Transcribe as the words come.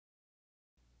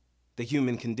the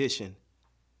human condition.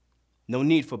 No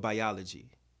need for biology.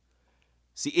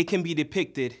 See, it can be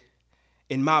depicted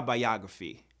in my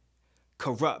biography.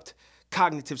 Corrupt,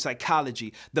 cognitive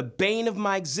psychology, the bane of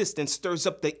my existence stirs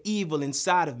up the evil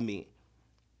inside of me.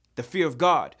 The fear of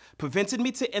God prevented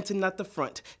me to enter not the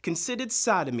front, considered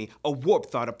sodomy a warped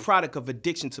thought, a product of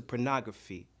addiction to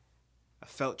pornography. I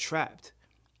felt trapped.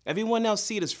 Everyone else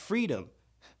see it as freedom.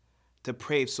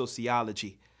 Depraved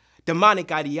sociology,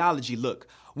 demonic ideology. Look,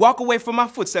 walk away from my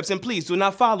footsteps and please do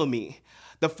not follow me.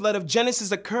 The flood of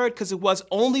Genesis occurred because it was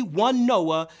only one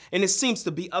Noah, and it seems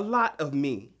to be a lot of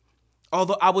me.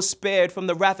 Although I was spared from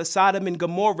the wrath of Sodom and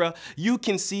Gomorrah, you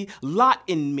can see Lot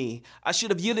in me. I should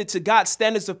have yielded to God's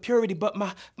standards of purity, but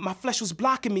my flesh was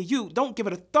blocking me. You, don't give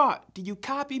it a thought. Do you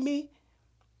copy me?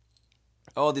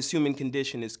 Oh, this human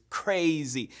condition is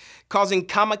crazy, causing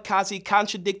kamikaze,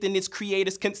 contradicting its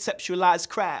creator's conceptualized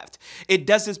craft. It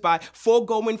does this by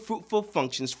foregoing fruitful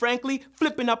functions, frankly,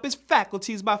 flipping up its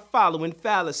faculties by following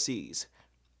fallacies.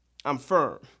 I'm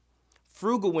firm,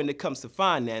 frugal when it comes to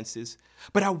finances,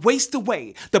 but I waste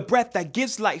away the breath that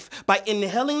gives life by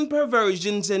inhaling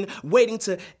perversions and waiting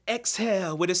to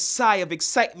exhale with a sigh of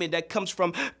excitement that comes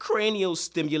from cranial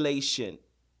stimulation.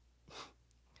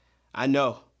 I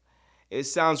know. It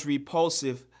sounds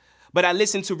repulsive, but I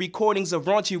listen to recordings of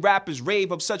raunchy rappers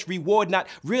rave of such reward, not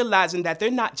realizing that they're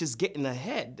not just getting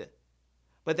ahead,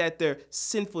 but that their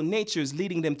sinful nature is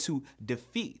leading them to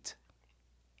defeat.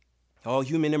 All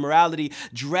human immorality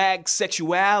drags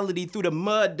sexuality through the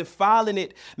mud, defiling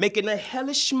it, making a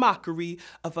hellish mockery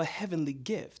of a heavenly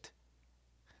gift.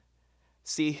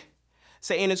 See,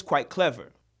 Satan is quite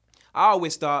clever. I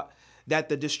always thought that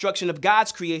the destruction of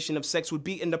God's creation of sex would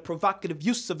be in the provocative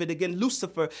use of it again.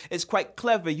 Lucifer is quite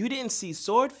clever. You didn't see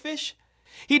Swordfish?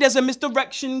 He does a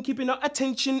misdirection, keeping our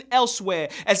attention elsewhere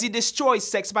as he destroys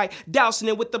sex by dousing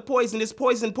it with the poisonous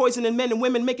poisoning men and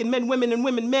women, making men women and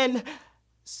women men.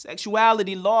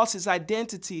 Sexuality lost its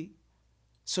identity,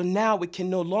 so now it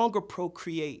can no longer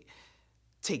procreate.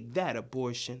 Take that,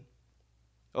 abortion.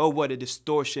 Oh, what a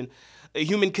distortion. The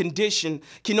human condition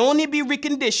can only be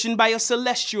reconditioned by a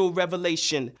celestial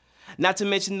revelation. Not to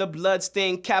mention the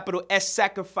blood-stained capital S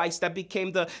sacrifice that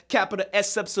became the capital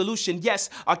S absolution. Yes,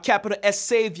 our capital S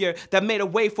Savior that made a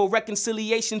way for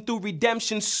reconciliation through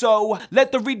redemption. So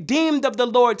let the redeemed of the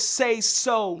Lord say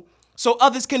so. So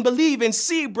others can believe and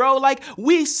see, bro, like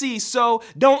we see. So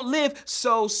don't live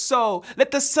so. Let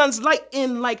the sun's light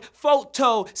in like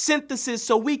photosynthesis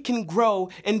so we can grow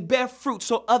and bear fruit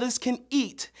so others can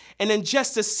eat and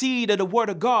ingest the seed of the word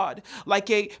of God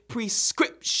like a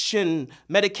prescription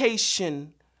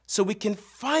medication so we can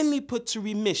finally put to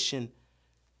remission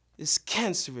this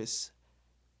cancerous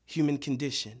human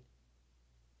condition.